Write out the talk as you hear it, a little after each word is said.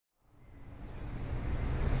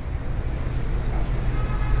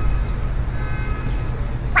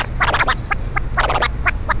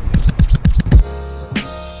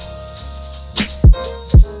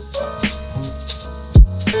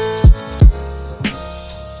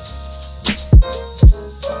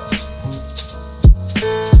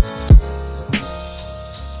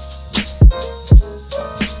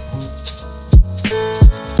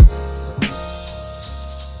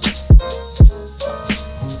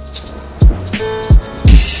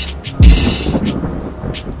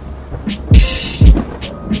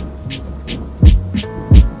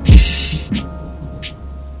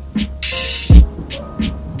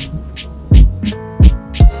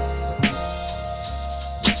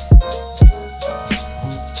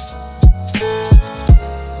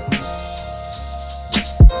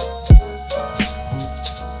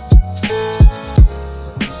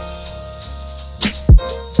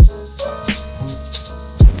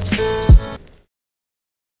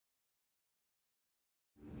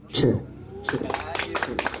Check.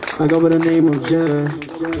 I go by the name of Jetta.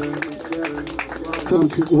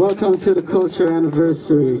 Welcome to the culture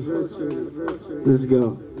anniversary. Let's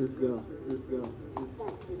go.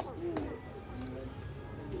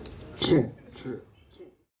 Check.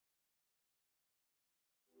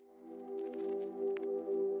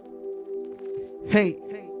 Hey.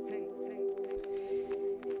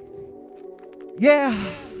 Yeah.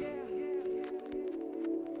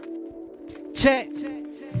 Check.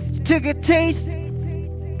 She took a taste.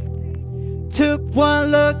 Took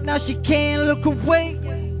one look, now she can't look away.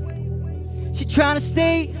 She tryna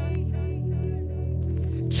stay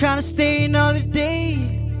another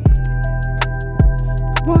day.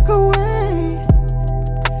 Walk away.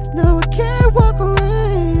 No, I can't walk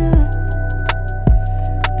away.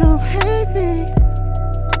 Don't hate me,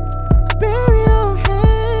 baby, don't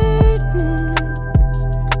hate me.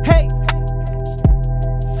 Hey,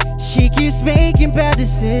 she keeps making bad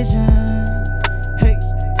decisions. Hey,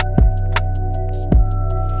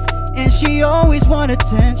 and she always wants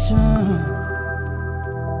attention.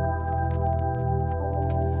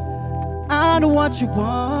 I know what you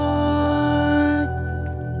want,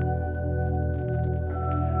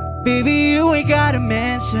 baby, you ain't gotta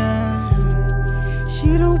mention.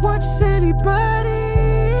 She don't watch anybody,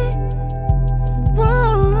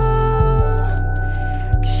 whoa,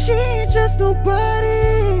 'cause she ain't just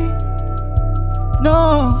nobody,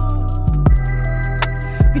 no,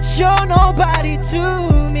 but you're nobody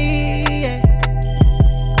to me, yeah.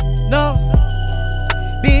 No,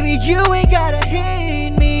 baby, you ain't gotta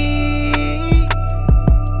hate me,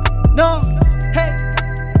 no, hey,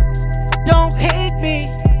 don't hate me,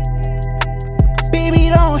 baby,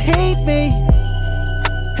 don't hate me.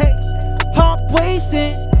 Hey, heart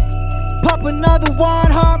racing, pop another one,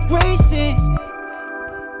 heart racing.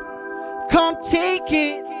 Come take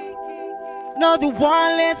it, another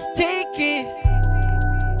one, let's take it.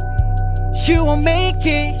 You won't make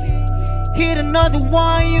it, hit another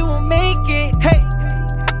one, you won't make it. Hey,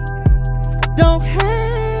 don't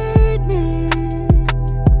hate me,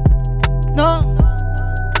 no,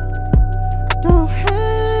 don't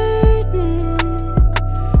hate me,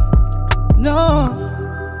 no.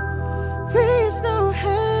 Please don't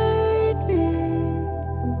hate me.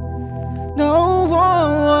 No,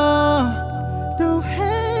 don't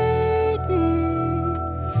hate me.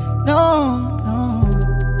 No, no.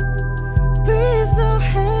 Please don't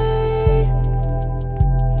hate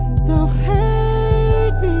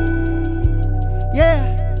me. Yeah,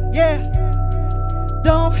 yeah.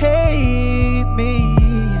 Don't hate me.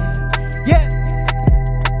 Yeah.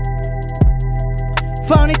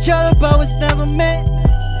 Found each other but was never meant.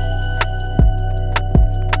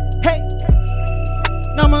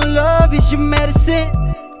 Now my love is your medicine.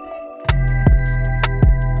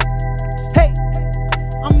 Hey,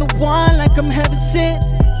 I'm the one like I'm heaven sent.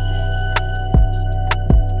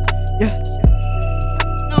 Yeah.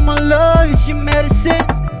 Now my love is your medicine.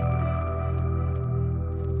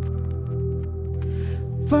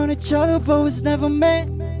 Found each other but was never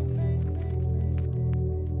meant.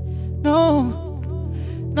 No.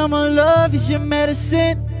 Now my love is your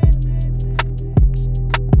medicine.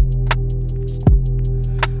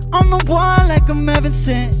 I'm the one like I'm heaven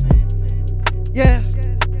sent. Yeah.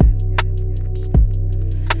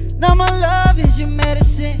 Now my love is your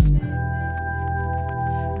medicine.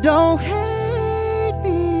 Don't hate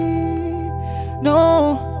me.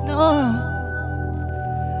 No, no.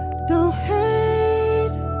 Don't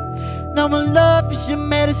hate. Now my love is your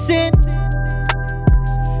medicine.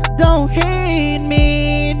 Don't hate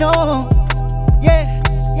me. No. Yeah,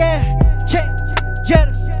 yeah. Check,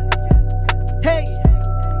 Jetta. Hey.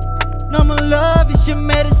 Now my love is your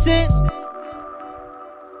medicine.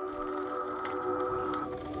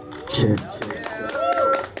 Check.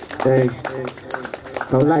 Hey,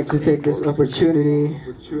 I would like to take this opportunity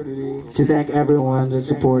to thank everyone that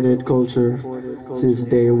supported culture since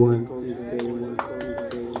day one.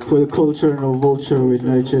 For the culture, no vulture, we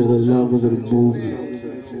nurture the love of the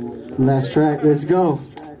movement. Last track, let's go.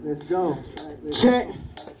 Let's go. Check.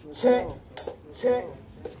 Check. Check.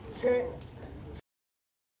 Check.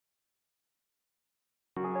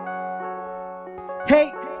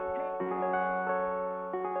 Hey,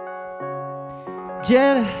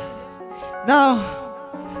 Jetta, no,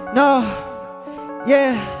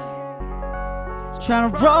 yeah.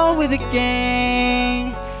 Tryna roll with the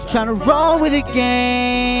gang, tryna roll with the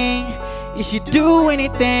gang. Yeah, she do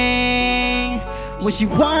anything when she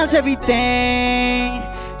wants everything.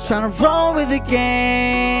 Tryna roll with the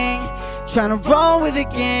gang, tryna roll with the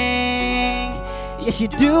gang. Yeah, she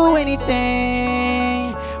do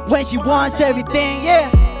anything when she wants everything, yeah.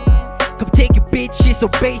 Come take it bitch, she's so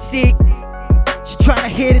basic. She's tryna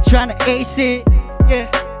hit it, tryna ace it. Yeah,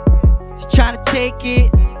 she's tryna take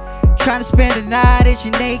it, tryna spend the night and she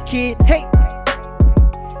naked. Hey,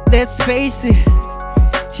 let's face it,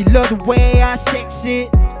 she love the way I sex it.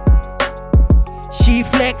 She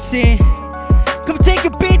flexing, come take a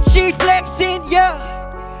bitch, she flexing, yeah.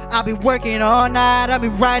 I've been working all night, I've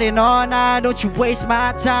been writing all night. Don't you waste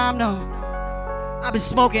my time, no. I've been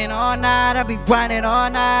smoking all night, I've been grinding all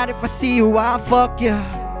night. If I see you, I'll fuck you.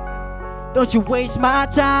 Don't you waste my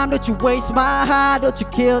time, don't you waste my high. Don't you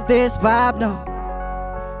kill this vibe, no.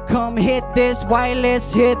 Come hit this white,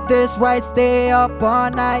 let's hit this right. Stay up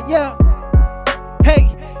all night, yeah.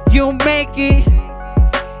 Hey, you make it.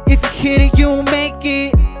 If you hit it, you make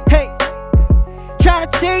it. Hey,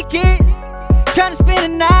 tryna take it, tryna spend the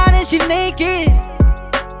night and she naked.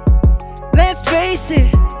 Let's face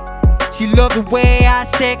it, she love the way I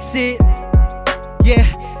sex it. Yeah,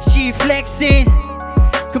 she flexing.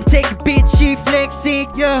 Come take a bitch, she flexing.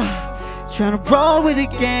 Yeah, tryna roll with the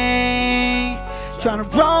gang,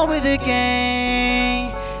 tryna roll with the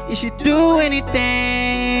gang. Yeah, she do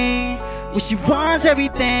anything when she wants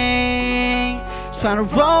everything.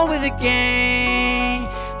 Tryna roll with the gang,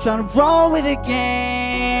 tryna roll with the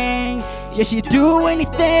gang. Yeah, she do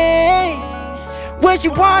anything when she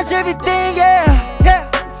wants everything, yeah,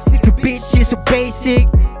 yeah. Sneaker bitch, she's so basic.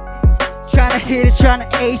 Tryna hit it, tryna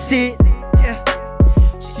ace it, yeah.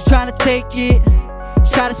 She's tryna take it,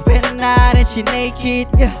 tryna spend the night and she naked,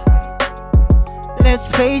 yeah.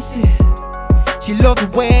 Let's face it, she love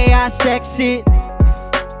the way I sex it.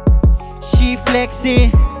 She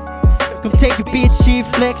flexing, come take a bitch, she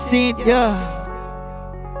flexing, yeah.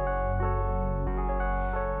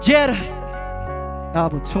 Jetta,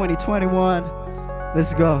 album 2021,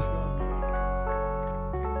 let's go.